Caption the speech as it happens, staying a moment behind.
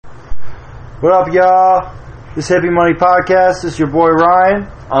What up, y'all? This Hippie Money Podcast. This is your boy Ryan.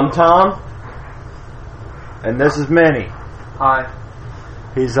 I'm Tom. And this is Minnie. Hi.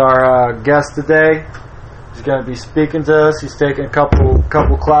 He's our guest today. He's going to be speaking to us. He's taking a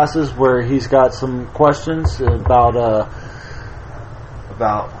couple classes where he's got some questions about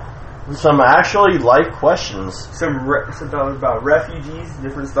some actually life questions. Some about refugees,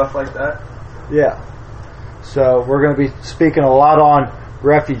 different stuff like that. Yeah. So we're going to be speaking a lot on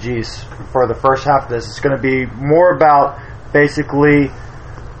refugees for the first half of this. It's going to be more about basically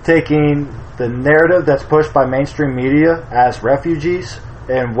taking the narrative that's pushed by mainstream media as refugees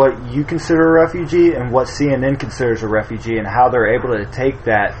and what you consider a refugee and what CNN considers a refugee and how they're able to take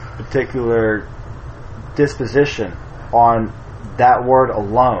that particular disposition on that word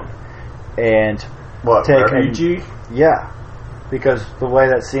alone and what, take refugee? Yeah, because the way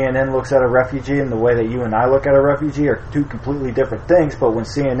that CNN looks at a refugee and the way that you and I look at a refugee are two completely different things. But when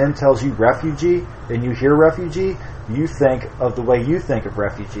CNN tells you refugee and you hear refugee, you think of the way you think of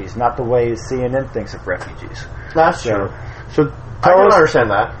refugees, not the way CNN thinks of refugees. That's true. So I can understand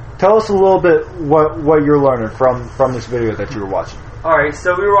that. Tell us a little bit what you're learning from this video that you were watching. Alright,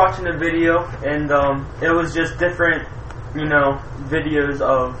 so we were watching a video, and it was just different, videos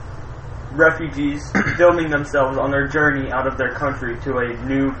of refugees filming themselves on their journey out of their country to a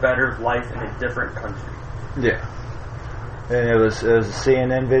new, better life in a different country. Yeah. And it was a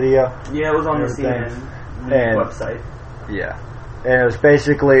CNN video? Yeah, it was on the CNN website. Yeah. And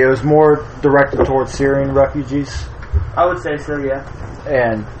it was more directed towards Syrian refugees. I would say so, yeah.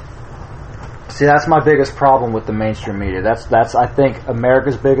 And see, that's my biggest problem with the mainstream media. That's I think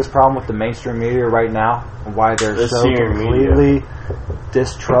America's biggest problem with the mainstream media right now, and why they're so completely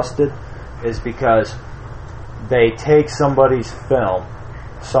distrusted, is because they take somebody's film,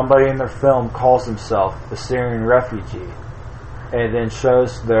 somebody in their film calls himself a Syrian refugee, and then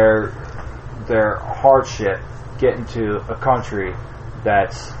shows their hardship getting to a country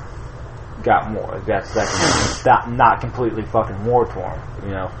that's got more, that's not completely fucking war torn,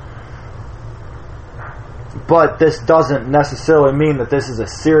 But this doesn't necessarily mean that this is a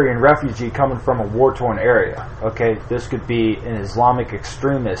Syrian refugee coming from a war-torn area. Okay, this could be an Islamic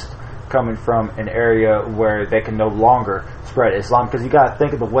extremist coming from an area where they can no longer spread Islam. Because you got to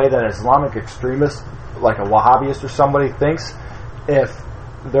think of the way that Islamic extremists, like a Wahhabist or somebody, thinks. If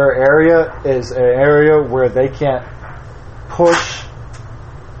their area is an area where they can't push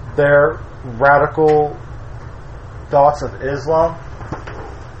their radical thoughts of Islam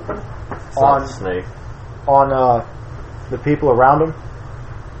on the people around them,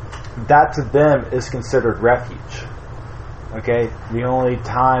 that to them is considered refuge. Okay? The only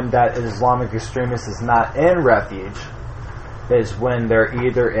time that an Islamic extremist is not in refuge is when they're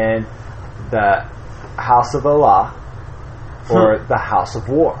either in the House of Allah or the House of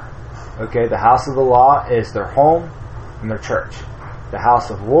War. Okay? The House of Allah is their home and their church. The House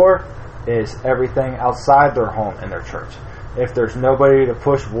of War is everything outside their home and their church. If there's nobody to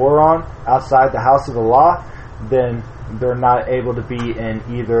push war on outside the House of Allah, then they're not able to be in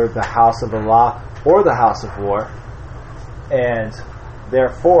either the House of Allah or the House of War, and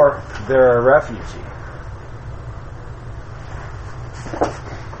therefore they're a refugee.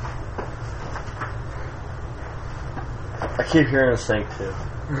 I keep hearing a snake too.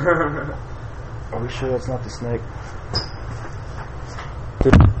 Are we sure that's not the snake?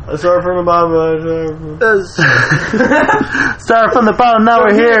 Start from the bottom. Start from the bottom. Now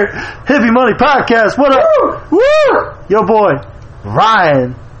we're here. Hippie Money Podcast. What up? Woo! Yo, boy,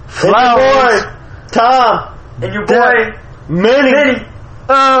 Ryan. And your boy, Tom. And your boy, Minnie.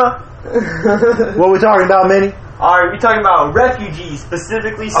 What are we talking about, Minnie? Alright, we're talking about refugees,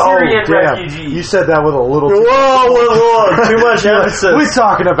 specifically Syrian refugees. You said that with a little too Whoa, too much emphasis. We're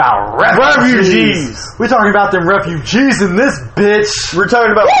talking about refugees. We're talking about them refugees in this bitch. We're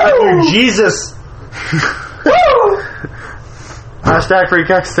talking about refugees. Hashtag free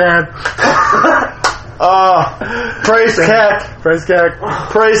Kakistan. Praise Cat. Praise Cat.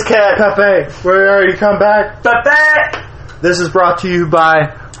 Praise Cat. Pepe, where are you? Come back. Pepe! This is brought to you by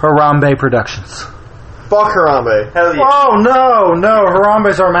Harambe Productions. Fuck Harambe. Hell yeah. Oh, no.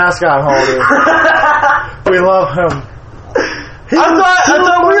 Harambe's our mascot holder. We love him. I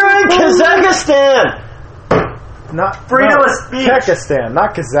thought we were in Kazakhstan. Not freedom of speech. Kyrgyzstan,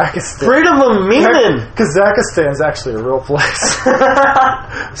 not Kazakhstan. Freedom of meaning. Kazakhstan is actually a real place.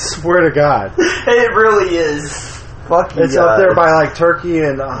 Swear to God. It really is. Fuck you It's guys. up there by like Turkey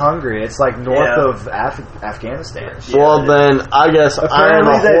and Hungary. It's like north of Afghanistan. Well, then I guess I am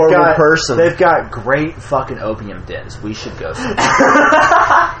a horrible person. They've got great fucking opium dens. We should go.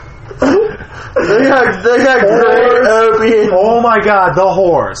 They got great opium. Oh my god, the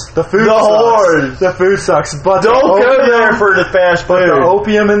whores. The food sucks. whores. The food sucks. But Don't the go opium, there for the fast But food. the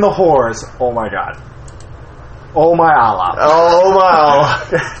opium and the whores. Oh my god. Oh my Allah. Oh my.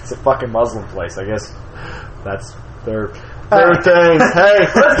 It's a fucking Muslim place, I guess. That's their Thing. Hey.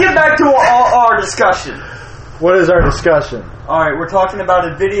 Let's get back to our discussion. What is our discussion? Alright, we're talking about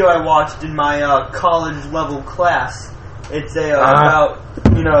a video I watched in my college level class. It's about,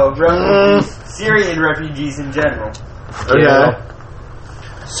 refugees, Syrian refugees in general. Okay.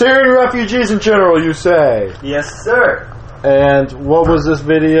 Syrian refugees in general, you say. Yes, sir. And what was this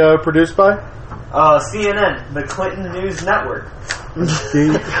video produced by? CNN, the Clinton News Network.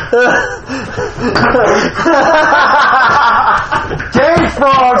 Game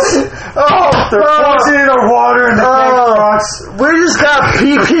frogs! Oh, they're poisoning our water and the game frogs. We just got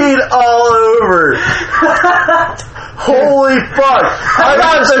PP'd all over. Holy fuck. I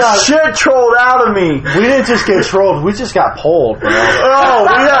got the shit trolled out of me. We didn't just get trolled, we just got polled, bro. Oh,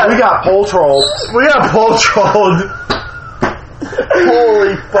 We got poll trolled. we got pole trolled.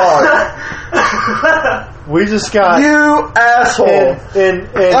 Holy fuck. We just got You asshole. in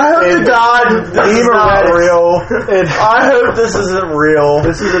I hope to God this is not Memeretics. real. And I hope this isn't real.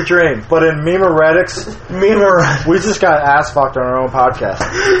 this is a dream. But in Memeretics, we just got ass fucked on our own podcast.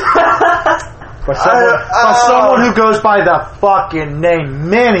 By someone who goes by the fucking name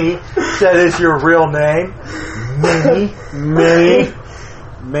Minnie, that is your real name.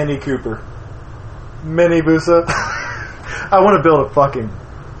 Minnie Cooper. Minnie Busa. I want to build a fucking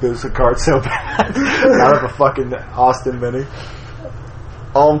Busa cart so bad. Out of a fucking Austin Mini.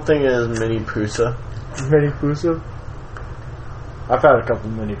 All I'm thinking is Mini Pusa. Mini Busa? I've had a couple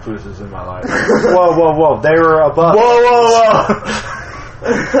Mini Pusas in my life. Whoa. They were above. Whoa.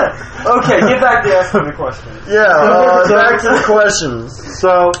 Okay, get back to asking the question. Yeah, back to the questions.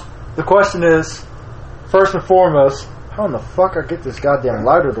 So, the question is, first and foremost, how in the fuck I get this goddamn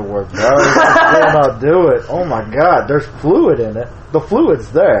lighter to work, bro? I will not do it. Oh my god, there's fluid in it. The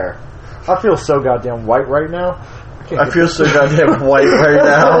fluid's there. I feel so goddamn white right now. I feel so goddamn white right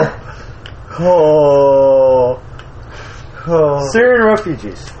now. Oh. Syrian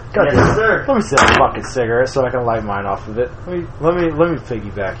refugees. God Yes, damn it. sir. Let me send a fucking cigarette so I can light mine off of it. Let me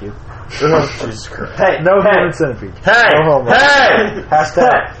piggyback you. Jesus Christ. Hey, No hey, human centipede. Hey! No homo. Hey!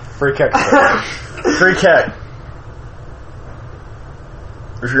 Hashtag free keck. Free Kek.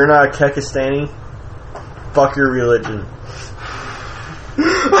 If you're not a Kekistani, fuck your religion.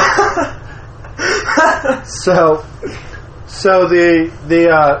 So the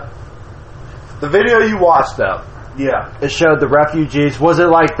video you watched though, Yeah. it showed the refugees. Was it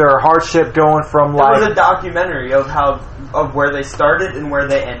like their hardship going from It was like a documentary of where they started and where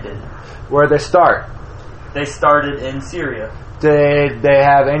they ended. where they start? They started in Syria. Did they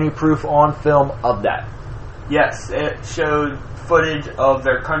have any proof on film of that? Yes, it showed footage of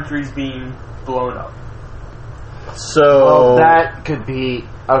their countries being blown up. So Well, that could be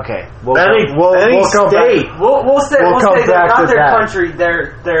okay. We'll any come state. back. We'll say We'll come they're back not to their that. country,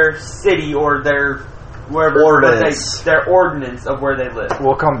 their city or their wherever Ordinance. their ordinance of where they live.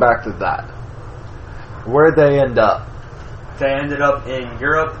 We'll come back to that. Where'd they end up? They ended up in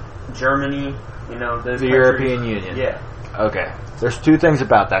Europe, Germany, those The countries. European Union. Yeah. Okay. There's two things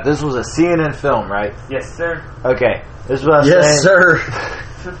about that. This was a CNN film, right? Yes, sir. Okay. This is what I'm yes, saying. sir.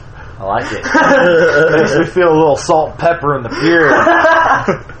 I like it. Makes me feel a little salt and pepper in the beer.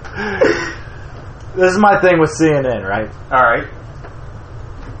 This is my thing with CNN, right? All right.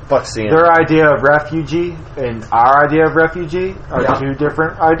 Fuck seeing Their idea of refugee and our idea of refugee are Yeah. two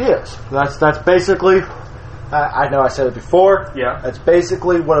different ideas. That's basically. I know I said it before. Yeah. That's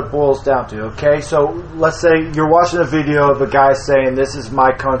basically what it boils down to. Okay, so let's say you're watching a video of a guy saying, "This is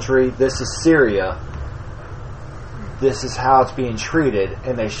my country. This is Syria. This is how it's being treated,"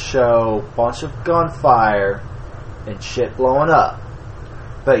 and they show a bunch of gunfire and shit blowing up.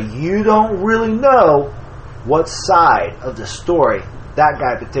 But you don't really know what side of the story that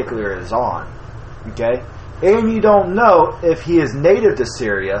guy in particular is on. Okay? And you don't know if he is native to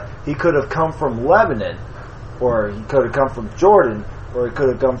Syria. He could have come from Lebanon, or he could have come from Jordan, or he could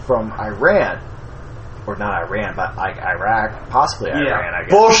have come from Iran. Or not Iran, but like Iraq, possibly Yeah. Iran, I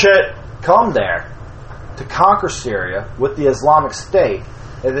guess. bullshit. Come there to conquer Syria with the Islamic State,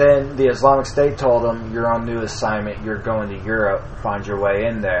 and then the Islamic State told him, "You're on new assignment, you're going to Europe, find your way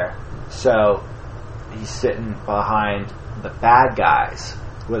in there." So he's sitting behind the bad guys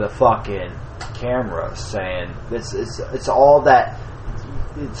with a fucking camera saying, it's all that,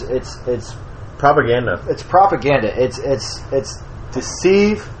 it's Propaganda. it's propaganda. It's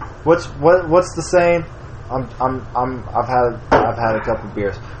deceive. What's the saying? I've had a couple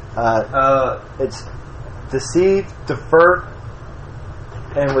beers. It's deceive, divert,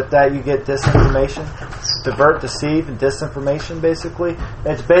 and with that you get disinformation. Divert, deceive, and disinformation, basically.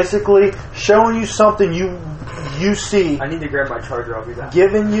 It's basically showing you something you see. I need to grab my charger. I'll be back.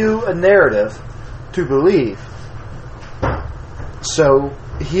 Giving you a narrative to believe so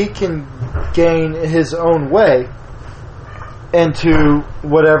he can gain his own way into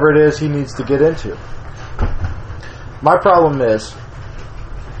whatever it is he needs to get into. My problem is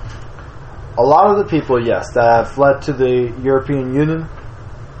a lot of the people, yes, that have fled to the European Union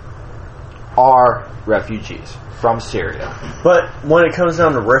are refugees from Syria. But when it comes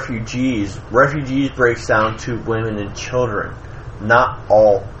down to refugees breaks down to women and children, not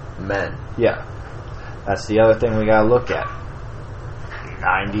all men. Yeah. That's the other thing we gotta look at.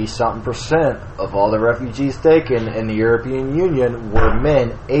 90-something% of all the refugees taken in the European Union were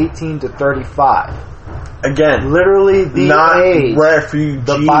men 18 to 35. Again, Literally the not age refugees.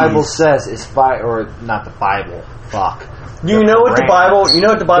 the Bible says is or not the Bible. Fuck. You know what the Bible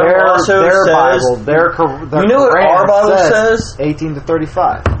also their says? Bible, their you know what Quran our Bible says? 18 to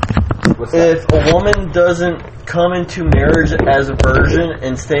 35. What's If that? a woman doesn't come into marriage as a virgin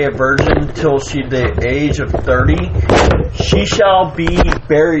and stay a virgin till she's the age of 30, she shall be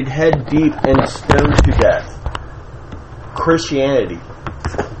buried head deep and stoned to death. Christianity.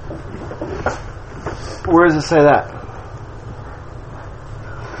 Where does it say that?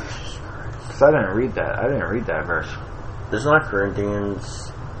 Because I didn't read that. I didn't read that verse. It's not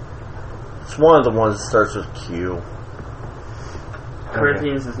Corinthians. It's one of the ones that starts with Q.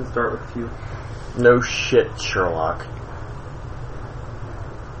 Corinthians doesn't start with Q. No shit, Sherlock.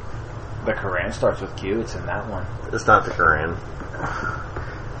 The Quran starts with Q. It's in that one. It's not the Quran.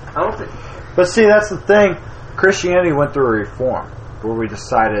 I don't think. But see, that's the thing. Christianity went through a reform where we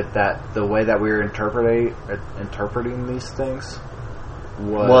decided that the way that we were interpreting these things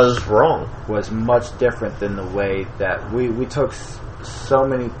Was wrong. was much different than the way that we took so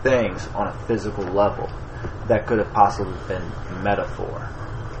many things on a physical level that could have possibly been metaphor.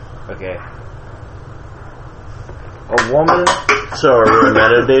 Okay? A woman... So are we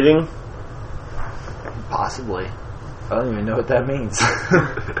meditating? Possibly. I don't even know what that means.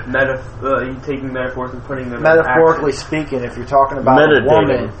 You taking metaphors and putting them Metaphorically in action. speaking, if you're talking about Meditating. a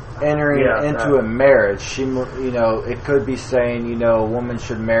woman entering Yeah, into a marriage, it could be saying, a woman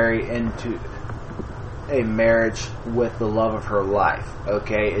should marry into a marriage with the love of her life.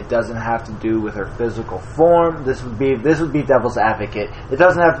 Okay, it doesn't have to do with her physical form. This would be devil's advocate. It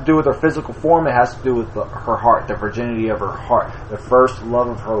doesn't have to do with her physical form. It has to do with her heart, the virginity of her heart, the first love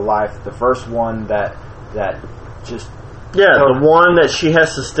of her life, the first one that just. Yeah, the one that she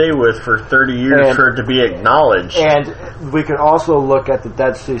has to stay with for 30 years for it to be acknowledged. And we could also look at the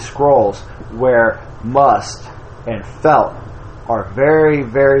Dead Sea Scrolls, where must and felt are very,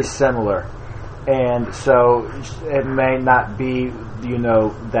 very similar. And so it may not be,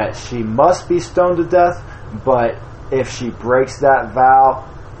 that she must be stoned to death, but if she breaks that vow,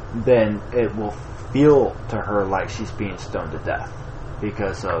 then it will feel to her like she's being stoned to death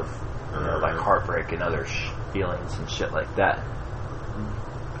because of, like heartbreak and other feelings and shit like that.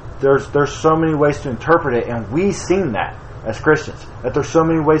 There's so many ways to interpret it, and we've seen that as Christians, that there's so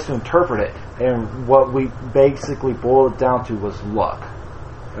many ways to interpret it, and what we basically boiled it down to was luck.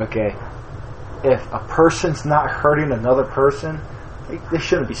 Okay? If a person's not hurting another person, they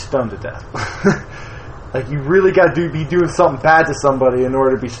shouldn't be stoned to death. Like, you really got to be doing something bad to somebody in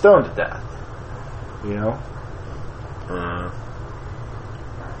order to be stoned to death.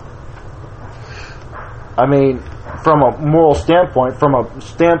 I mean, from a moral standpoint, from a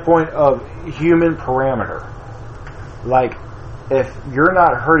standpoint of human parameter, like, if you're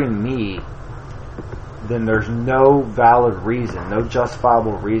not hurting me, then there's no valid reason, no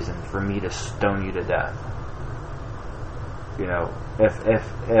justifiable reason for me to stone you to death.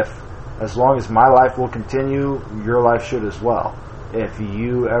 If as long as my life will continue, your life should as well. If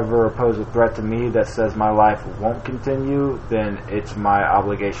you ever pose a threat to me that says my life won't continue, then it's my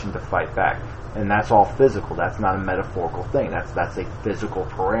obligation to fight back. And that's all physical. That's not a metaphorical thing. That's a physical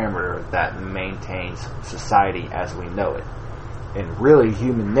parameter that maintains society as we know it. And really,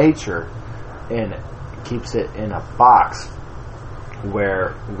 human nature keeps it in a box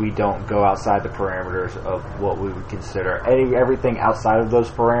where we don't go outside the parameters of what we would consider everything outside of those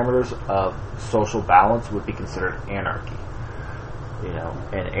parameters of social balance would be considered anarchy.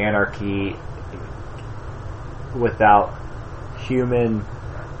 And anarchy without human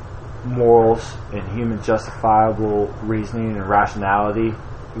morals and human justifiable reasoning and rationality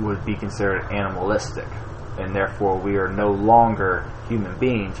would be considered animalistic, and therefore we are no longer human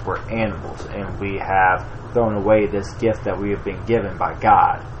beings, we're animals, and we have thrown away this gift that we have been given by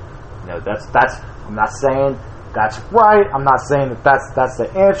God that's. I'm not saying that's right. I'm not saying that that's the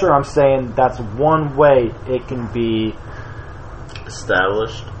answer. I'm saying that's one way it can be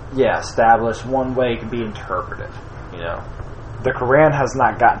established. Yeah, established. One way it can be interpreted. The Quran has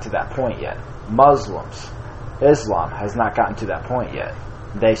not gotten to that point yet. Islam has not gotten to that point yet.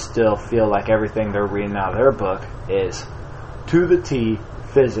 They still feel like everything they're reading out of their book is to the T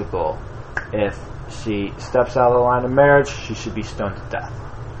physical. If she steps out of the line of marriage, she should be stoned to death.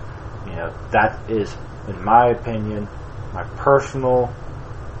 That is, in my opinion, my personal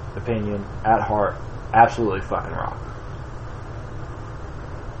opinion, at heart, absolutely fucking wrong.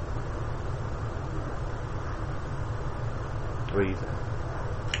 What do you think?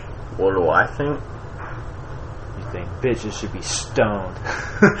 What do I think? You think bitches should be stoned?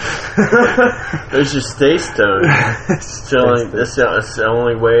 They should stay stoned. That's the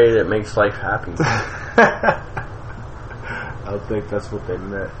only way that makes life happy. I don't think that's what they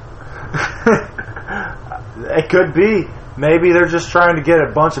meant. It could be. Maybe they're just trying to get a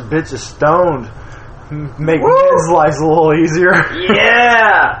bunch of bitches stoned. Make men's lives a little easier.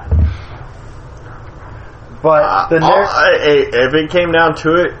 Yeah! But if it came down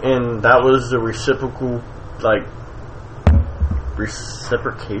to it, and that was the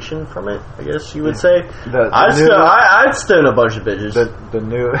reciprocation from it, I guess you would say, I'd stone a bunch of bitches. The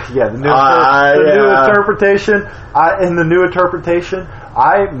new interpretation. In the new interpretation,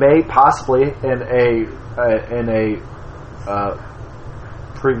 I may possibly in a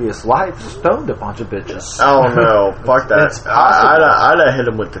previous life stoned a bunch of bitches. Oh no, fuck that! I'd have hit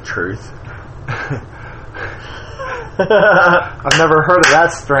him with the truth. I've never heard of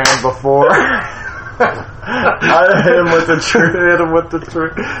that strand before. I'd have hit him with the truth. Hit him with the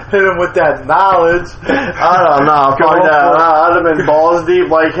truth. Hit him with that knowledge. I don't know. Fuck that. I'd have been balls deep.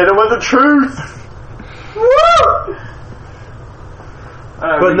 Like, hit him with the truth. Woo!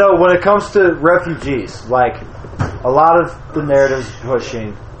 But no, when it comes to refugees, like a lot of the narratives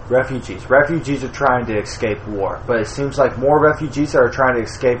pushing refugees. Refugees are trying to escape war, but it seems like more refugees that are trying to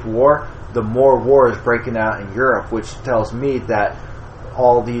escape war, the more war is breaking out in Europe, which tells me that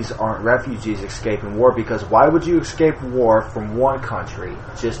all these aren't refugees escaping war, because why would you escape war from one country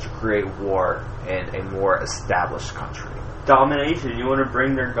just to create war in a more established country? Domination. You want to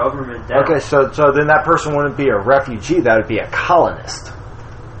bring their government down. Okay, so then that person wouldn't be a refugee, that would be a colonist.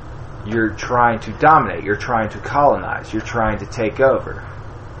 You're trying to dominate, you're trying to colonize, you're trying to take over.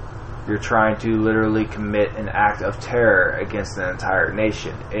 You're trying to literally commit an act of terror against an entire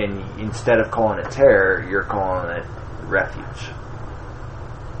nation. And instead of calling it terror, you're calling it refuge.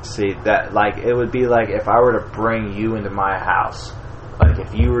 See, that, like, it would be like if I were to bring you into my house. Like,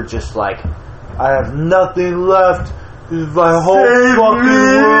 if you were just like, I have nothing left. My whole fucking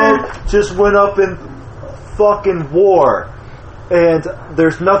world just went up in fucking war. And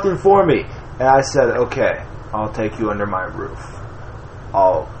there's nothing for me. And I said, okay, I'll take you under my roof.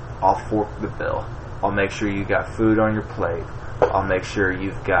 I'll fork the bill. I'll make sure you got food on your plate. I'll make sure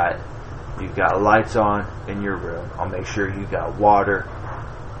you've got lights on in your room. I'll make sure you got water.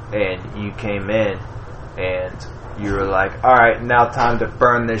 And you came in and you were like, alright, now time to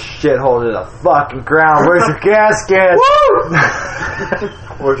burn this shithole to the fucking ground. Where's your gasket? Woo!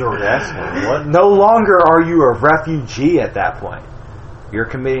 Where's your gasket? What? No longer are you a refugee at that point. You're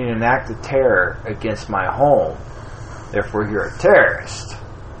committing an act of terror against my home. Therefore, you're a terrorist.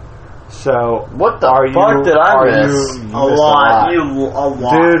 So, what the fuck did I miss? A lot.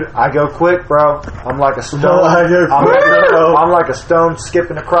 Dude, I go quick, bro. I'm like a stone. I'm like a stone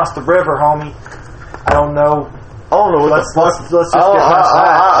skipping across the river, homie. I don't know. I don't know what the fuck. Let's just get past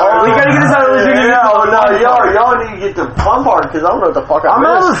that. We gotta get this out of the video. Y'all need to get the fun part, because I don't know what the fuck I'm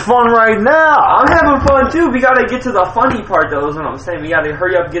having fun right now. I'm having fun too. We gotta get to the funny part, though, is what I'm saying. We gotta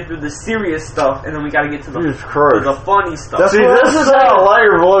hurry up, get through the serious stuff, and then we gotta get to the funny stuff. See, this is how a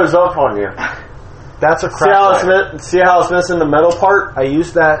lighter blows up on you. That's a crack. See how it's missing the metal part? I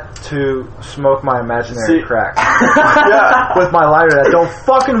use that to smoke my imaginary crack. Yeah. With my lighter that don't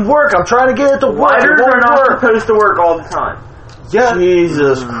fucking work. I'm trying to get it to work. Lighters are not supposed to work all the time. Yeah.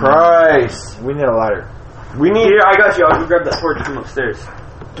 Jesus Christ. We need a lighter. We need. Here, I got you. I'll go grab that torch from upstairs.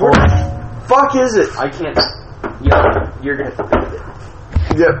 Where the fuck is it? I can't. Yep. You're gonna have to grab it.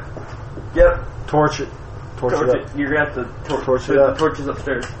 Yep. Torch it. Torch it up. You're gonna have to torch it up. The torch is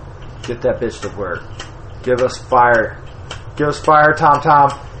upstairs. Get that bitch to work. Give us fire. Give us fire, Tom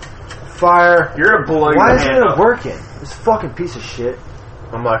Tom. Fire. You're gonna blow your Why hand isn't up. it working? This fucking piece of shit.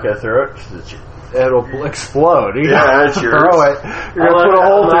 I'm not gonna throw it because it's. It'll explode. Yeah, that's yours. Throw it. You're gonna put a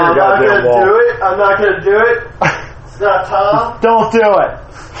hole through your goddamn wall. I'm not gonna do it. It's not Tom. Don't do it.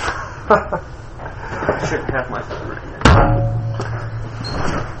 I shouldn't have my phone right now.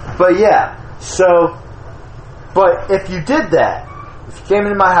 But yeah, so, but if you did that, if you came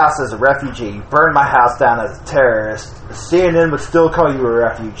into my house as a refugee, you burned my house down as a terrorist, CNN would still call you a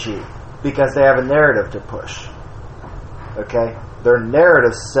refugee because they have a narrative to push. Okay? Their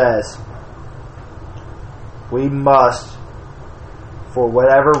narrative says we must, for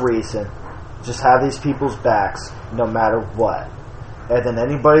whatever reason, just have these people's backs no matter what. And then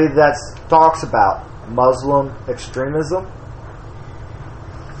anybody that talks about Muslim extremism,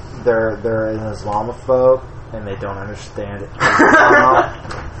 they're an Islamophobe and they don't understand it.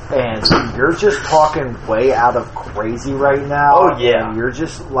 And you're just talking way out of crazy right now. Oh, yeah. And you're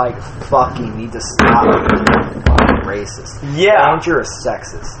just like fucking need to stop being fucking racist. Yeah. And you're a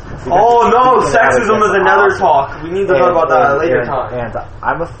sexist. Oh no, sexism is another talk. We need to talk about that at a later time. And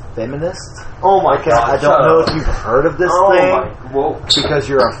I'm a feminist. Oh my god. I don't know if you've heard of this thing. Whoa. Because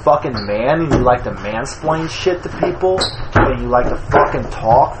you're a fucking man and you like to mansplain shit to people and you like to fucking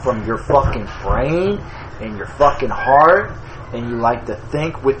talk from your fucking brain and your fucking heart and you like to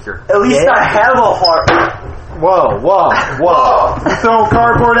think with your At least I have a heart. Whoa. You throwing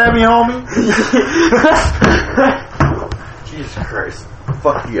cardboard at me, homie? Jesus Christ.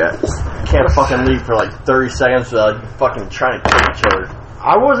 Fuck you guys. Can't fucking leave for like 30 seconds without fucking trying to kill each other.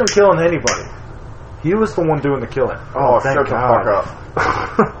 I wasn't killing anybody. He was the one doing the killing. Oh, thank shut God. the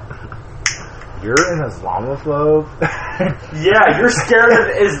fuck up. You're an Islamophobe? Yeah, you're scared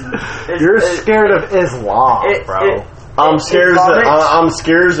of You're scared of Islam, bro. I'm scared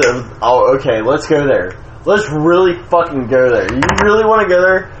of. Oh, okay, let's go there. Let's really fucking go there. You really want to go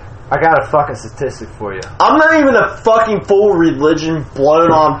there? I got a fucking statistic for you. I'm not even a fucking full religion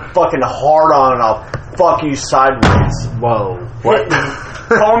blown on fucking hard on and I'll fuck you sideways. Whoa. Hit me.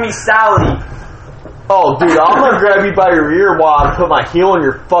 Call me Sally. Oh, dude, I'm gonna grab you by your ear while I put my heel in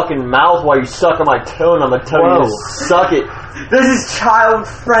your fucking mouth while you suck on my toe and I'm gonna tell you to suck it. This is child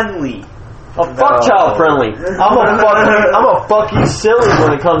friendly. Oh, fuck child friendly. I'm a fuck you silly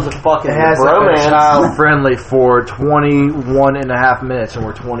when it comes to fucking It hasn't been romance. child friendly for 21 and a half minutes and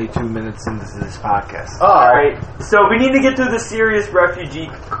we're 22 minutes into this podcast. Alright, so we need to get to the serious refugee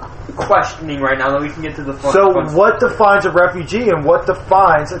questioning right now, then we can get to the fun. So what defines a refugee and what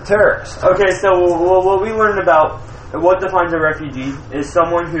defines a terrorist? Okay, so what we learned about what defines a refugee is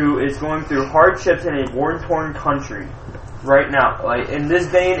someone who is going through hardships in a war-torn country right now. Like in this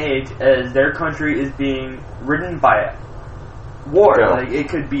day and age, as their country is being ridden by war. Like it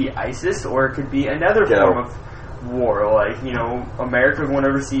could be ISIS or it could be another form of war. Like, you know, America going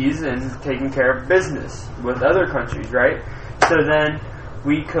overseas and taking care of business with other countries, right? So then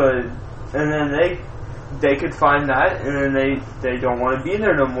we could, and then they could find that, and then they don't want to be in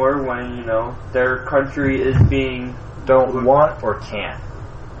there no more when, you know, their country is being... Don't want or can't.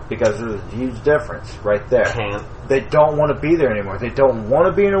 Because there's a huge difference right there. Can't. They don't want to be there anymore. They don't want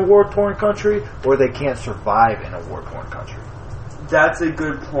to be in a war-torn country, or they can't survive in a war-torn country. That's a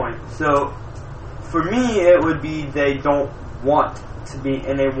good point. So, for me, it would be they don't want to be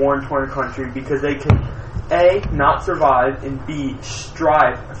in a war-torn country because they can, A, not survive, and B,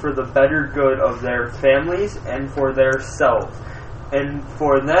 strive for the better good of their families and for their selves. And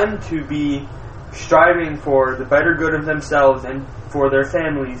for them to be striving for the better good of themselves and for their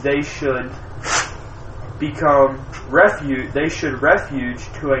families, they should become they should refuge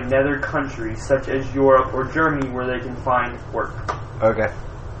to another country such as Europe or Germany where they can find work. Okay.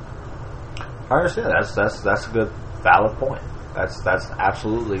 I understand. That's a good, valid point. That's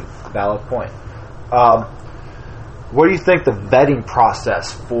absolutely valid point. What do you think the vetting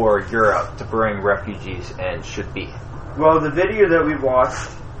process for Europe to bring refugees in should be? Well, the video that we watched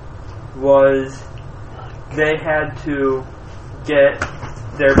was they had to get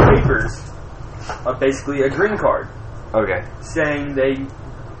their papers, basically a green card. Okay. Saying they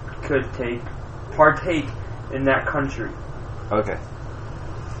could partake in that country. Okay.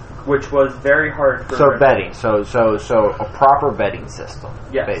 Which was very hard for So vetting. So a proper vetting system.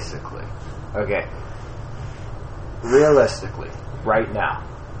 Yes. Basically. Okay. Realistically, right now,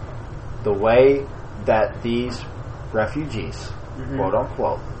 the way that these refugees, quote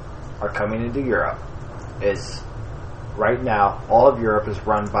unquote, are coming into Europe is right now all of Europe is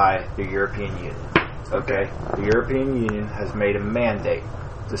run by the European Union. Okay? The European Union has made a mandate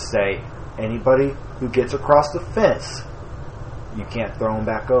to say anybody who gets across the fence, you can't throw them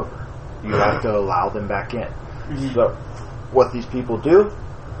back over. You have to allow them back in. So what these people do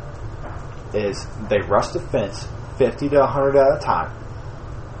is they rush the fence 50 to 100 at a time.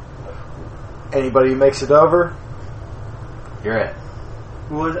 Anybody who makes it over, you're in.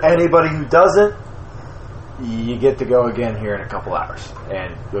 Anybody who doesn't, you get to go again here in a couple hours,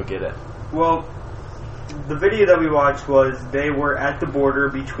 and you'll get in. Well, the video that we watched was they were at the border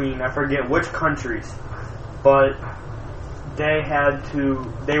between, I forget which countries, but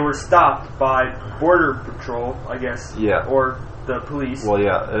they were stopped by Border Patrol, I guess, Yeah. or the police. Well,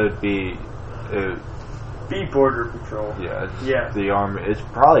 yeah, it would be Border Patrol. yeah, it's Yeah. the army. It's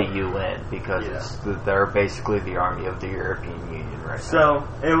probably UN because Yeah. they're basically the army of the European Union right So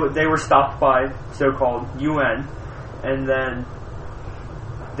they were stopped by so-called UN, and then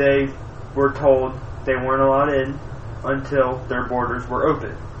they were told they weren't allowed in until their borders were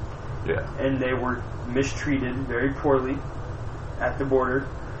open. now. Yeah. And they were mistreated very poorly at the border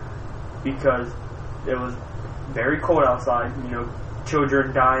because it was very cold outside. You know,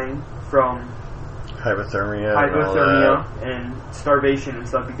 children dying from hypothermia and starvation and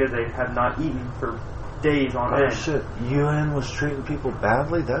stuff because they have not eaten for days on Oh end. shit! UN was treating people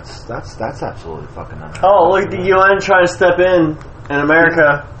badly. That's absolutely fucking unheard. Oh, look at the UN trying to step in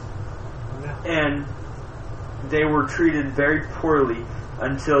America. And they were treated very poorly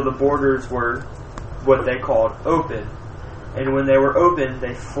until the borders were what they called open. And when they were open,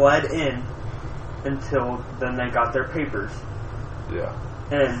 they fled in until then they got their papers. Yeah.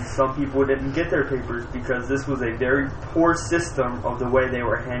 And some people didn't get their papers because this was a very poor system of the way they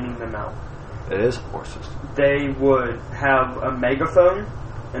were handing them out. It is a poor system. They would have a megaphone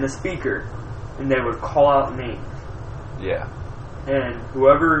and a speaker, and they would call out names. Yeah. And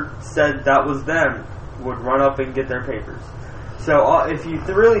whoever said that was them would run up and get their papers. So if you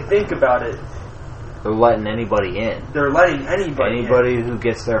really think about it, They're letting anybody in. they're letting anybody Anybody who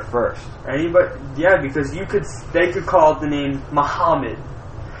gets there first. in. Anybody, yeah, because they could call out the name Muhammad.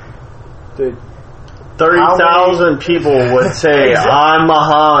 Dude, 30,000 people would say, Exactly. I'm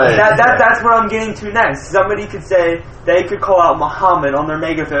Muhammad. That's what I'm getting to next. Somebody could say, they could call out Muhammad on their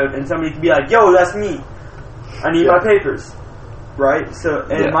megaphone, and somebody could be like, yo, that's me. I need my papers. Right? So,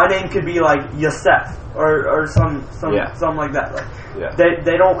 and my name could be like Yosef, or something like that. Like, yeah.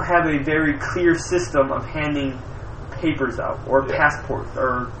 they don't have a very clear system of handing papers out, or passports,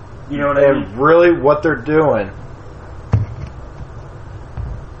 or, you know what I mean? And really what they're doing,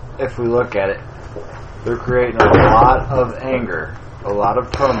 if we look at it, they're creating a lot of anger, a lot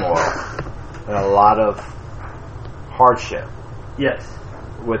of turmoil, and a lot of hardship Yes.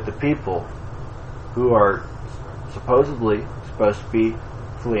 with the people who are supposedly supposed to be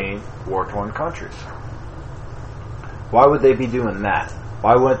fleeing war-torn countries. Why would they be doing that?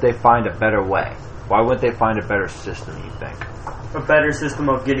 Why wouldn't they find a better way? Why wouldn't they find a better system, you think? A better system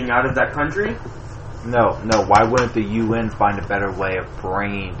of getting out of that country? No. Why wouldn't the UN find a better way of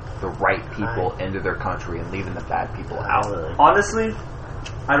bringing the right people into their country and leaving the bad people out? Honestly,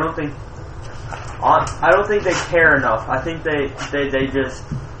 I don't think they care enough. I think they just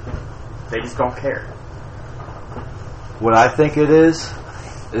don't care. What I think it is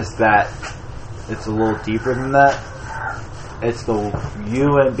that it's a little deeper than that. It's the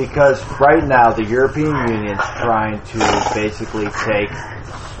UN, because right now the European Union's trying to basically take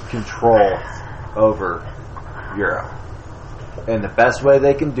control over Europe. And the best way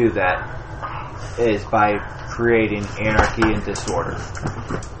they can do that is by creating anarchy and disorder.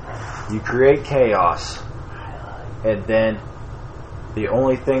 You create chaos, and then the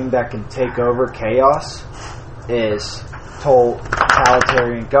only thing that can take over chaos is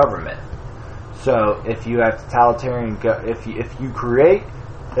totalitarian government. So if you have totalitarian,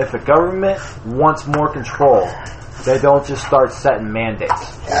 if a government wants more control, they don't just start setting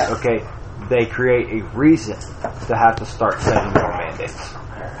mandates. Okay, they create a reason to have to start setting more mandates.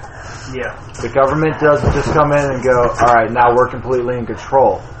 Yeah. The government doesn't just come in and go, all right, now we're completely in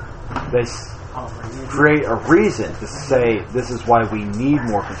control. They create a reason to say this is why we need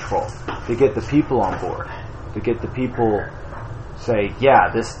more control, to get the people on board, to get the people say, yeah,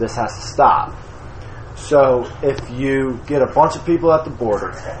 this has to stop. So if you get a bunch of people at the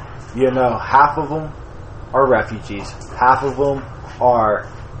border, half of them are refugees, half of them are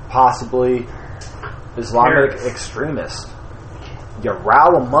possibly Islamic extremists. You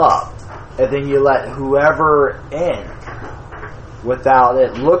rile them up, and then you let whoever in without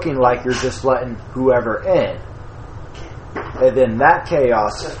it looking like you're just letting whoever in. And then that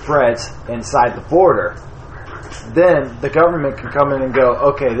chaos spreads inside the border. Then the government can come in and go,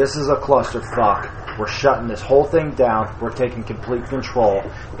 okay, this is a clusterfuck. We're shutting this whole thing down. We're taking complete control.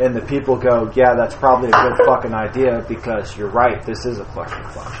 And the people go, yeah, that's probably a good fucking idea because you're right, this is a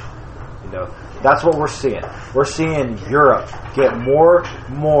clusterfuck. That's what we're seeing. We're seeing Europe get more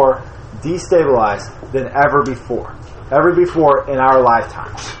destabilized than ever before. Ever before in our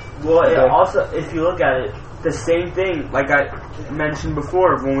lifetimes. Well, Okay. also, if you look at it, the same thing, like I mentioned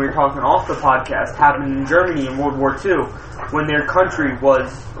before when we were talking off the podcast, happened in Germany in World War II when their country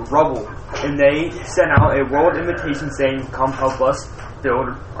was rubble. And they sent out a world invitation saying, come help us build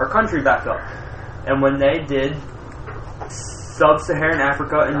our country back up. And when they did, Sub-Saharan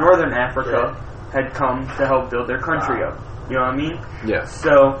Africa and Northern Africa had come to help build their country up. You know what I mean? Yeah.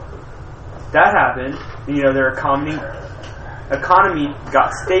 So that happened. You know, their economy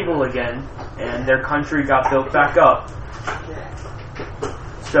got stable again, and their country got built back up.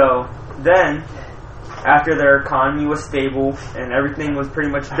 So then, after their economy was stable and everything was pretty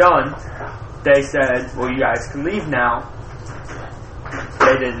much done, they said, well, you guys can leave now.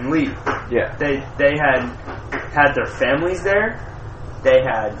 They didn't leave. Yeah. They had their families there. They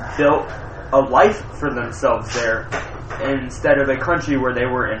had built a life for themselves there, instead of a country where they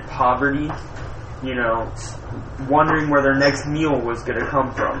were in poverty, you know, wondering where their next meal was going to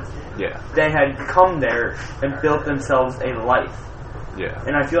come from. Yeah. They had come there and built themselves a life. Yeah.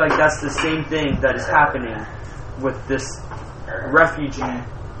 And I feel like that's the same thing that is happening with this refugee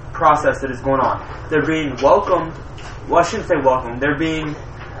process that is going on. They're being welcomed. Well, I shouldn't say welcomed. They're being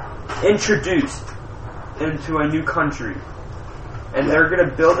introduced into a new country. And they're going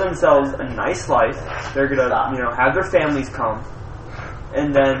to build themselves a nice life. They're going to, you know, have their families come.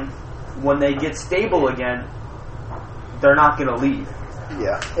 And then when they get stable again, they're not going to leave.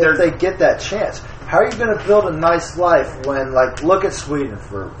 Yeah, if they get that chance. How are you going to build a nice life when, like, look at Sweden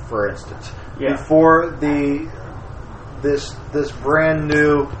for instance. Yeah. Before this brand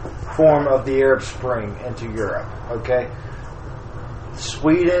new form of the Arab Spring into Europe, okay?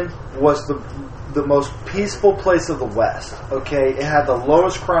 Sweden was the most peaceful place of the West, okay? It had the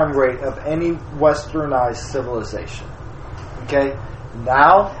lowest crime rate of any westernized civilization, okay?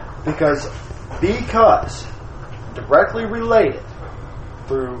 Now, because directly related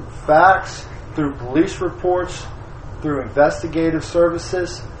through facts, through police reports, through investigative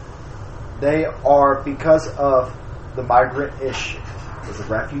services, they are, because of the migrant issue, the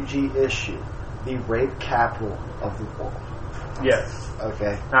refugee issue, the rape capital of the world. Yes.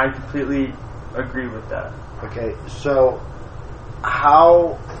 Okay. I completely agree with that. Okay. So,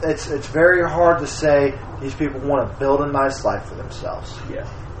 how it's very hard to say these people want to build a nice life for themselves. Yeah.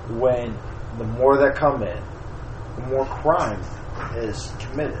 When the more that come in, the more crime is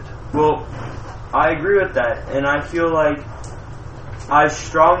committed. Well, I agree with that, and I feel like I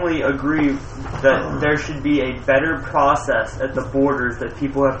strongly agree that there should be a better process at the borders that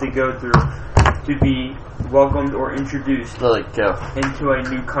people have to go through to be welcomed or introduced into a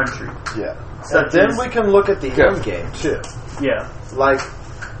new country. Yeah. Such then as, we can look at the end game too. Yeah. Like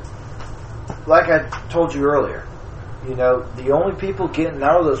I told you earlier, you know, the only people getting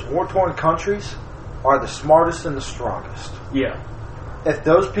out of those war-torn countries are the smartest and the strongest. Yeah. If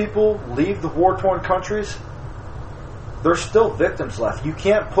those people leave the war-torn countries, there's still victims left. You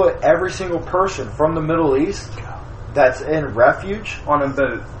can't put every single person from the Middle East that's in refuge on a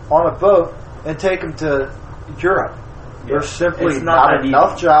boat and take them to Europe. Yeah. There's simply It's not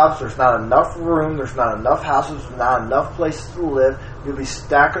enough jobs, there's not enough room, there's not enough houses, there's not enough places to live. You'll be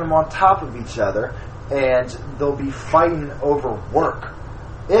stacking them on top of each other, and they'll be fighting over work.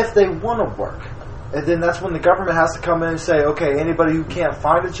 If they want to work. And then that's when the government has to come in and say, okay, anybody who can't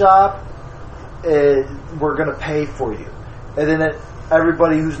find a job, we're going to pay for you. And then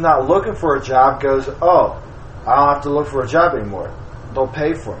everybody who's not looking for a job goes, oh, I don't have to look for a job anymore. They'll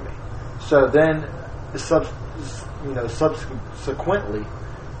pay for me. So then, subsequently,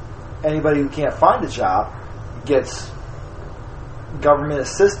 anybody who can't find a job gets government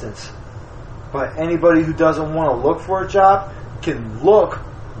assistance. But anybody who doesn't want to look for a job can look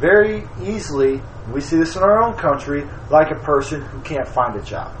very easily, we see this in our own country, like a person who can't find a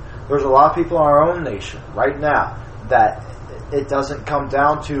job. There's a lot of people in our own nation right now that it doesn't come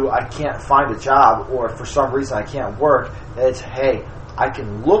down to I can't find a job or for some reason I can't work. It's, hey, I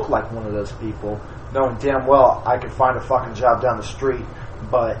can look like one of those people knowing damn well I can find a fucking job down the street,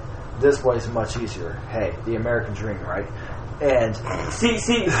 but this way is much easier. Hey, the American dream, right? And see,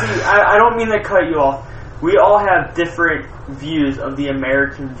 I don't mean to cut you off. We all have different views of the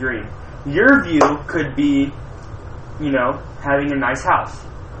American dream. Your view could be, having a nice house.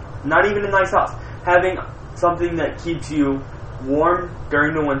 Not even a nice house. Having something that keeps you warm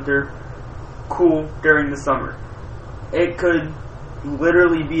during the winter, cool during the summer. It could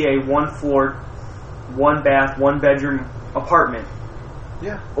literally be a one-floor, one-bath, one-bedroom apartment.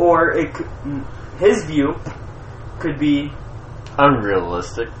 Yeah. Or his view could be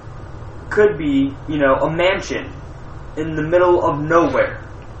unrealistic. Could be, a mansion in the middle of nowhere.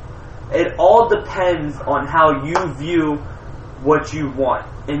 It all depends on how you view what you want.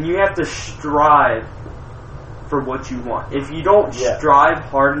 And you have to strive for what you want. If you don't Yeah. strive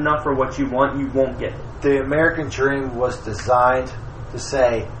hard enough for what you want, you won't get it. The American dream was designed to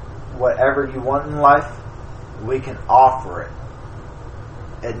say, whatever you want in life, we can offer it.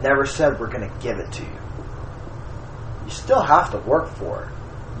 It never said we're going to give it to you. You still have to work for it.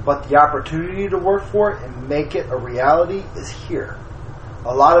 But the opportunity to work for it and make it a reality is here.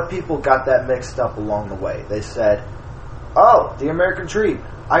 A lot of people got that mixed up along the way. They said, oh, the American dream,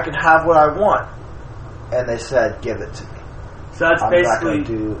 I can have what I want. And they said, give it to me. So that's I'm not basically going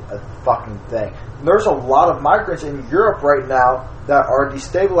to do a fucking thing. There's a lot of migrants in Europe right now that are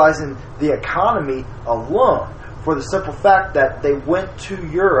destabilizing the economy alone for the simple fact that they went to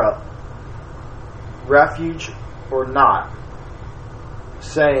Europe, refuge or not,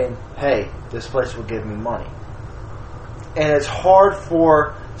 saying, hey, this place will give me money. And it's hard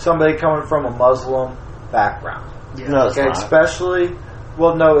for somebody coming from a Muslim background. No, it's Okay, not. especially,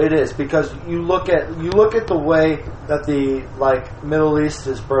 well, no, it is, because you look at the way that the Middle East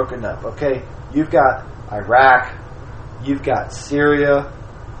is broken up. Okay, you've got Iraq, you've got Syria,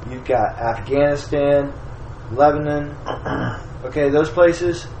 you've got Afghanistan, Lebanon. Okay, those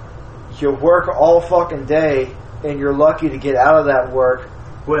places, you work all fucking day, and you're lucky to get out of that work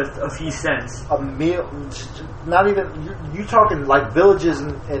with a few cents. a meal. Not even you talking like villages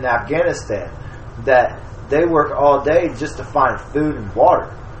in Afghanistan that they work all day just to find food and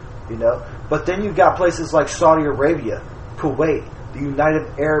water, you know. But then you've got places like Saudi Arabia, Kuwait, the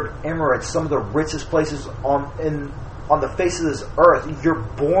United Arab Emirates, some of the richest places on the face of this earth. You're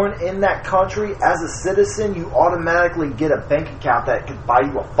born in that country as a citizen, you automatically get a bank account that could buy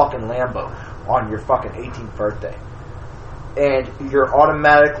you a fucking Lambo on your fucking 18th birthday. And you're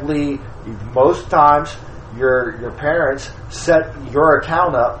automatically, most times, your parents set your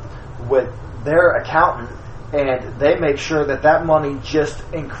account up with their accountant, and they make sure that money just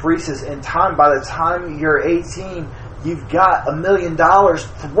increases in time. By the time you're 18, you've got $1 million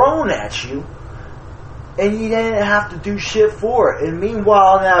thrown at you, and you didn't have to do shit for it. And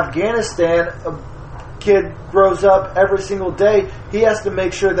meanwhile, in Afghanistan, a kid grows up every single day. He has to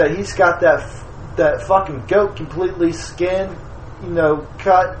make sure that he's got that fucking goat completely skinned,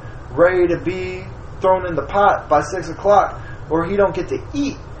 cut, ready to be thrown in the pot by 6 o'clock, or he don't get to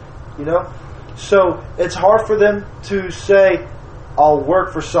eat, So it's hard for them to say, I'll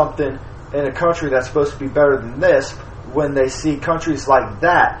work for something in a country that's supposed to be better than this, when they see countries like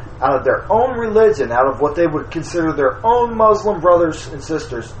that, out of their own religion, out of what they would consider their own Muslim brothers and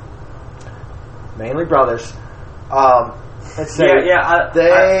sisters, mainly brothers, and say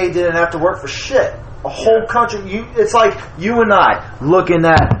they didn't have to work for shit. A whole country, it's like you and I looking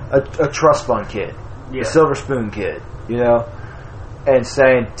at a trust fund kid, a silver spoon kid, and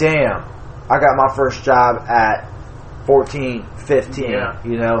saying, damn, I got my first job at 14, 15,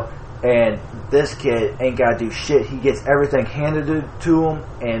 and this kid ain't got to do shit. He gets everything handed to him,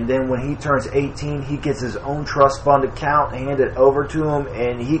 and then when he turns 18, he gets his own trust fund account handed over to him,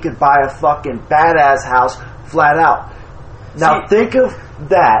 and he could buy a fucking badass house flat out. Now think of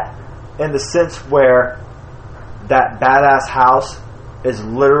that in the sense where that badass house is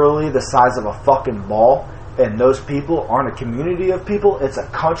literally the size of a fucking mall, and those people aren't a community of people, it's a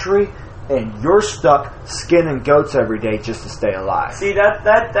country, and you're stuck skinning goats every day just to stay alive. See,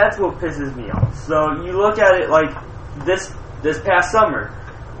 that's what pisses me off. So you look at it like this past summer,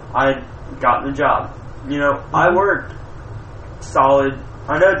 I got the job. I worked solid.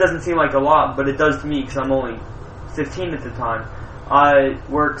 I know it doesn't seem like a lot, but it does to me because I'm only 15 at the time. I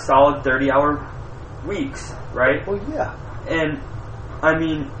worked solid 30-hour weeks, right? Well, yeah. And, I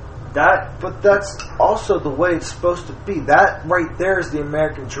mean, that... But that's also the way it's supposed to be. That right there is the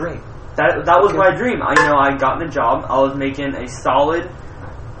American dream. That was my dream. I got in the job. I was making a solid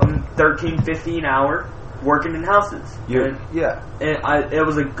 13, 15 hour working in houses. And it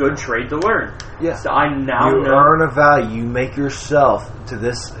was a good trade to learn. Yeah. So I now you know... earn a value. You make yourself, to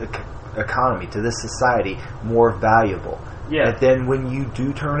this economy, to this society, more valuable. Yeah. And then when you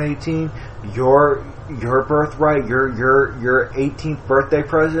do turn 18, your birthright, your 18th birthday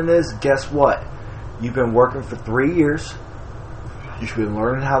present is, guess what? You've been working for 3 years. You've been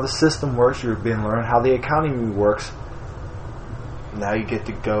learning how the system works. You've been learning how the economy works. Now you get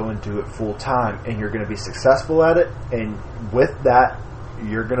to go and do it full time, and you're going to be successful at it. And with that,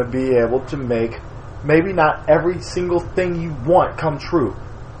 you're going to be able to make maybe not every single thing you want come true,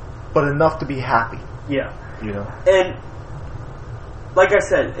 but enough to be happy. Yeah. And like I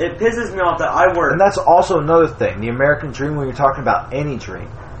said, it pisses me off that I work. And that's also another thing. The American dream, when you're talking about any dream,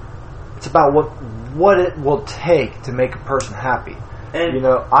 it's about what it will take to make a person happy. And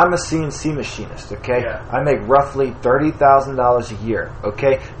I'm a CNC machinist, okay? Yeah. I make roughly $30,000 a year,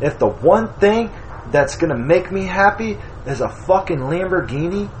 okay? If the one thing that's going to make me happy is a fucking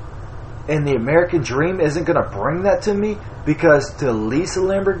Lamborghini, and the American dream isn't going to bring that to me, because to lease a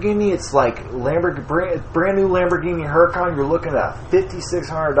Lamborghini, it's like brand new Lamborghini Huracan, you're looking at a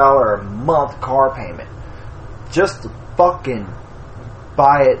 $5,600 a month car payment just to fucking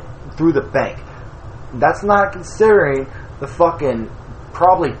buy it through the bank. That's not considering the fucking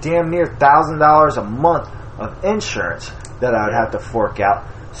probably damn near $1,000 a month of insurance that I would have to fork out.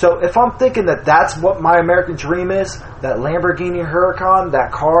 So if I'm thinking that that's what my American dream is, that Lamborghini Huracan,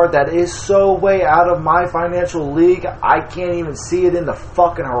 that car that is so way out of my financial league, I can't even see it in the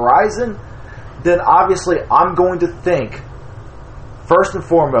fucking horizon, then obviously I'm going to think, first and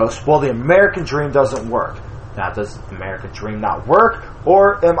foremost, well, the American dream doesn't work. Now, does the American dream not work,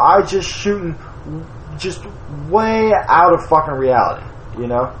 or am I just shooting just way out of fucking reality, you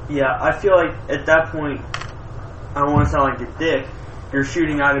know? Yeah, I feel like at that point, I don't want to sound like a dick, you're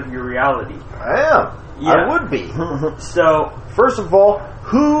shooting out of your reality. I am. Yeah. I would be. So, first of all,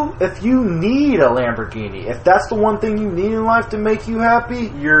 if you need a Lamborghini, if that's the one thing you need in life to make you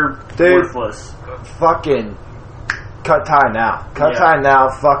happy, you're dude, worthless. Fucking cut tie now. Cut tie now,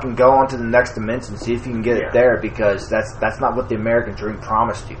 fucking go on to the next dimension, see if you can get it there, because that's not what the American dream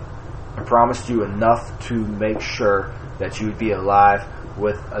promised you. It promised you enough to make sure that you would be alive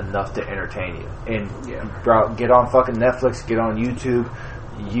with enough to entertain you. And bro, get on fucking Netflix, get on YouTube.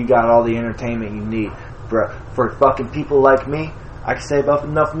 You got all the entertainment you need, bro. For fucking people like me, I can save up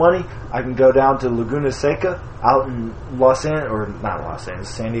enough money. I can go down to Laguna Seca out in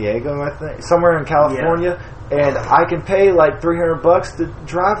San Diego, I think, somewhere in California, and I can pay like $300 to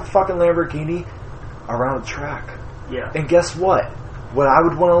drive a fucking Lamborghini around a track. Yeah. And guess what? What I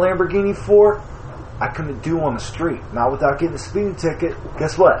would want a Lamborghini for, I couldn't do on the street. Not without getting a speeding ticket.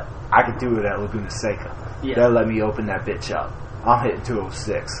 Guess what? I could do it at Laguna Seca. Yeah. They'll let me open that bitch up. I'm hitting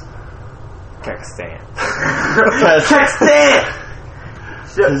 206. Kyrgyzstan. Kyrgyzstan!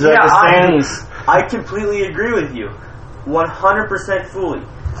 So, Kazakhstanis. I completely agree with you. 100% fully.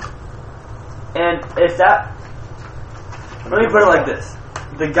 And if that... Let me put it like this.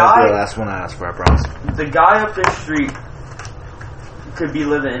 The That's guy... the last one I asked for, I promise. The guy up the street could be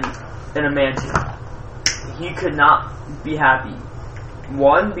living in a mansion. He could not be happy.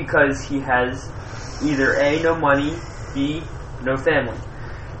 One, because he has either A, no money, B, no family.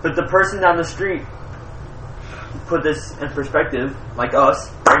 But the person down the street, put this in perspective, like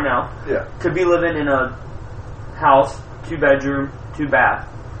us right now, could be living in a house, 2-bedroom, 2-bath,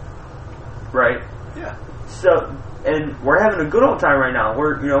 right? Yeah. So, and we're having a good old time right now.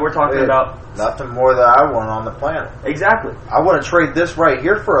 We're talking about nothing more than I want on the planet. Exactly. I want to trade this right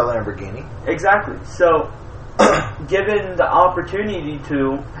here for a Lamborghini. Exactly. So, given the opportunity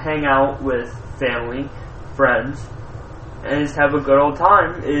to hang out with family, friends, and just have a good old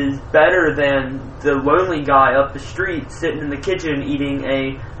time is better than the lonely guy up the street sitting in the kitchen eating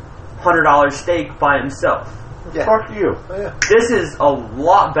a $100 steak by himself. Yeah. Fuck you. Yeah. This is a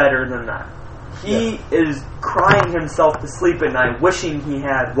lot better than that. He is crying himself to sleep at night, wishing he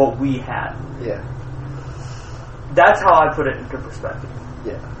had what we had. Yeah. That's how I put it into perspective.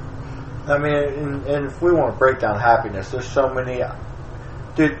 Yeah. I mean, and if we want to break down happiness, there's so many...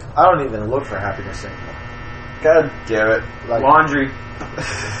 Dude, I don't even look for happiness anymore. God damn it. Like, Laundry.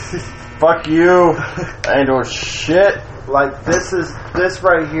 Fuck you. I ain't doing shit. Like, this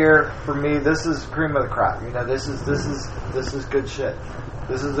right here, for me, this is cream of the crop. You know, this is good shit.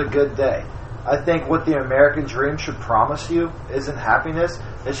 This is a good day. I think what the American dream should promise you isn't happiness.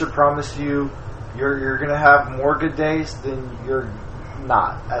 It should promise you you're going to have more good days than you're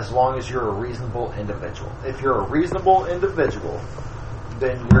not, as long as you're a reasonable individual. If you're a reasonable individual,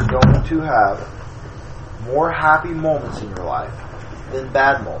 then you're going to have more happy moments in your life than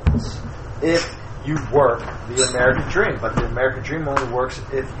bad moments if you work the American dream. But the American dream only works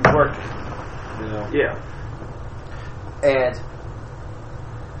if you work it. You know? Yeah. And,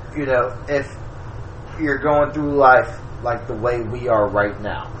 you know, if you're going through life like the way we are right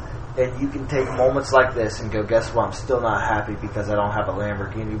now, and you can take moments like this and go, guess what, I'm still not happy because I don't have a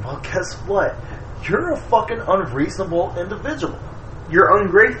Lamborghini. Well, guess what? You're a fucking unreasonable individual. You're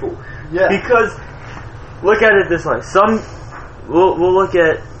ungrateful. Yeah. Because, look at it this way. We'll look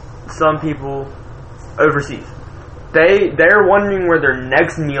at some people overseas. They're wondering where their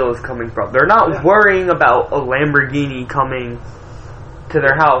next meal is coming from. They're not worrying about a Lamborghini coming to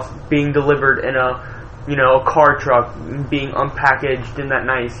their house, being delivered in a car truck, being unpackaged in that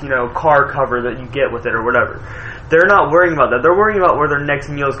nice, car cover that you get with it or whatever. They're not worrying about that. They're worrying about where their next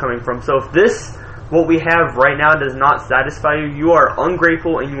meal is coming from. So if what we have right now does not satisfy you, you are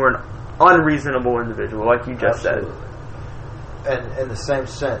ungrateful and you are an unreasonable individual, like you just said. And in the same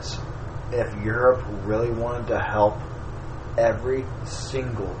sense, if Europe really wanted to help every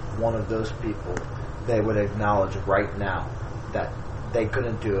single one of those people, they would acknowledge right now that they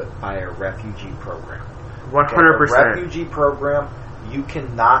couldn't do it by a refugee program. 100%. A refugee program, you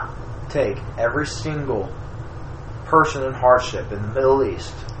cannot take every single person in hardship in the Middle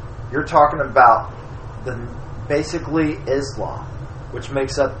East. You're talking about basically Islam, which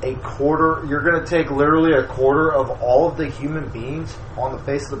makes up a quarter. You're going to take literally a quarter of all of the human beings on the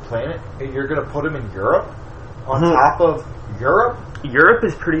face of the planet, and you're going to put them in Europe on top of Europe. Europe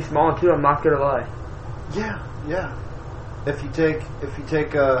is pretty small too. I'm not gonna lie. Yeah. If you take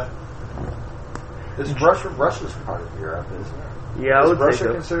is Russia's part of Europe, isn't it? Yeah, I would Is Russia say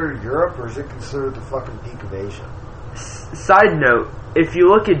so. considered Europe, or is it considered the fucking peak of Asia? Side note: if you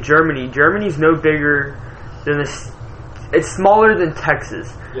look at Germany, Germany's no bigger than this. It's smaller than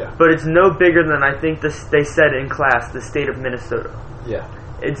Texas, Yeah. but it's no bigger than I think they said in class the state of Minnesota. Yeah.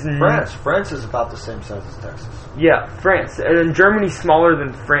 It's France is about the same size as Texas. Yeah, France, and then Germany's smaller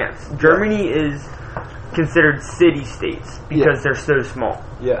than France. Germany is considered city-states because they're so small.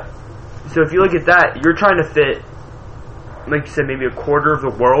 Yeah. So if you look at that, you're trying to fit, like you said, maybe a quarter of the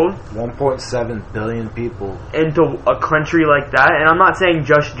world 1.7 billion people. into a country like that. And I'm not saying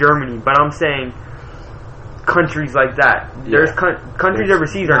just Germany, but I'm saying countries like that. There's countries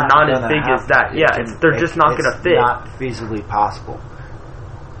overseas are not as big as that. They're just not going to fit. It's not feasibly possible.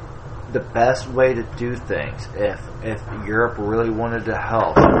 The best way to do things, if Europe really wanted to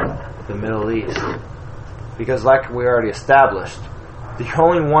help the Middle East, because like we already established, the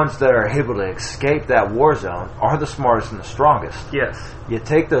only ones that are able to escape that war zone are the smartest and the strongest. Yes. You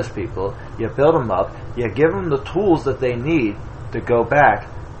take those people, you build them up, you give them the tools that they need to go back,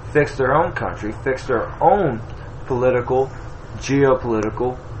 fix their own country, fix their own political,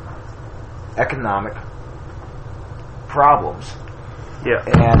 geopolitical, economic problems,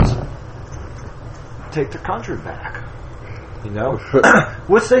 and take the country back. You know?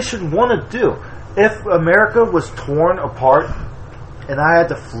 Which they should want to do. If America was torn apart and I had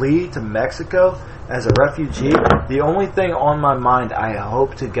to flee to Mexico as a refugee, the only thing on my mind, I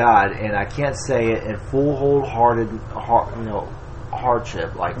hope to God, and I can't say it in full wholehearted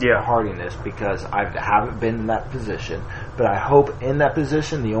hardship, like hardiness, because I haven't been in that position, but I hope in that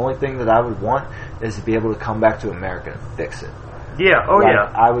position the only thing that I would want is to be able to come back to America and fix it. Yeah,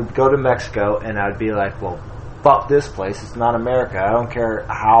 I would go to Mexico and I'd be like, well, fuck this place, it's not America. I don't care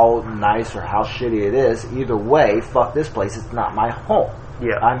how nice or how shitty it is. Either way, fuck this place, it's not my home.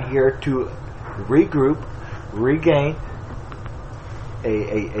 Yeah. I'm here to regroup, regain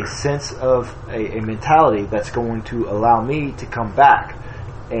a sense of a mentality that's going to allow me to come back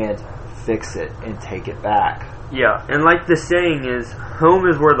and fix it and take it back. Yeah, and like the saying is, home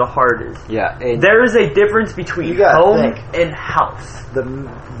is where the heart is. Yeah, and there is a difference between home and house.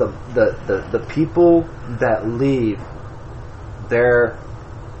 The people that leave their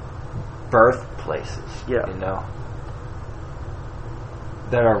birthplaces, you know,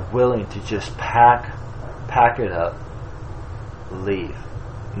 that are willing to just pack it up, leave,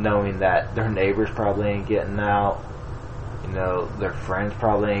 knowing that their neighbors probably ain't getting out. You know, their friends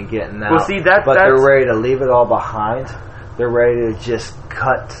probably ain't getting out. Well, see, that's they're ready to leave it all behind. They're ready to just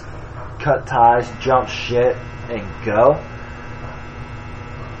cut ties, jump shit, and go.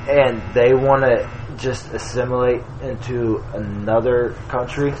 And they want to just assimilate into another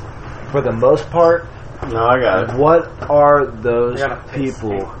country. For the most part, no, I got it. What are those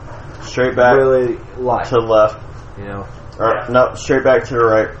people straight back really like? To the left. You know? No, straight back to the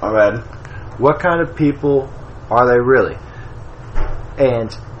right. My bad. What kind of people are they really?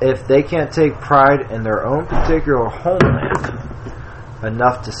 And if they can't take pride in their own particular homeland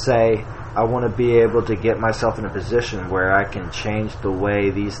enough to say, I want to be able to get myself in a position where I can change the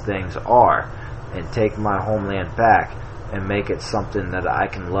way these things are and take my homeland back and make it something that I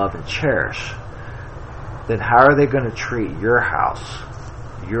can love and cherish, then how are they going to treat your house,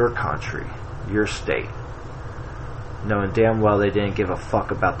 your country, your state, knowing damn well they didn't give a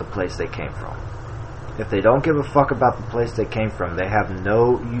fuck about the place they came from? If they don't give a fuck about the place they came from, they have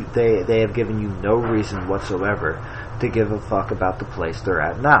given you no reason whatsoever to give a fuck about the place they're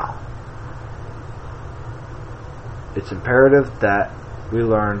at now. It's imperative that we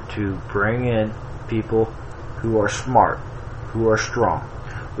learn to bring in people who are smart, who are strong.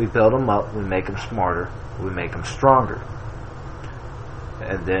 We build them up, we make them smarter, we make them stronger.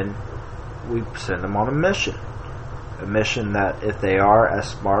 And then we send them on a mission. A mission that, if they are as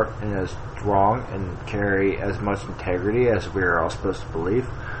smart and as strong and carry as much integrity as we are all supposed to believe,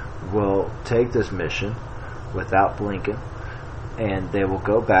 will take this mission without blinking, and they will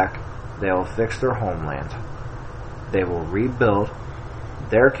go back, they will fix their homeland, they will rebuild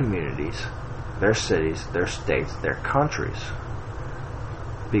their communities, their cities, their states, their countries,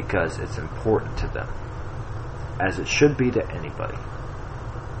 because it's important to them, as it should be to anybody.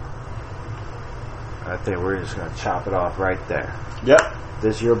 I think we're just going to chop it off right there. Yep.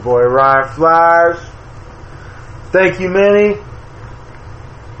 This is your boy Ryan Flyers. Thank you, Minnie,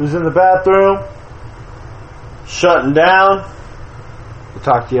 who's in the bathroom. Shutting down. We'll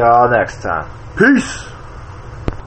talk to y'all next time. Peace.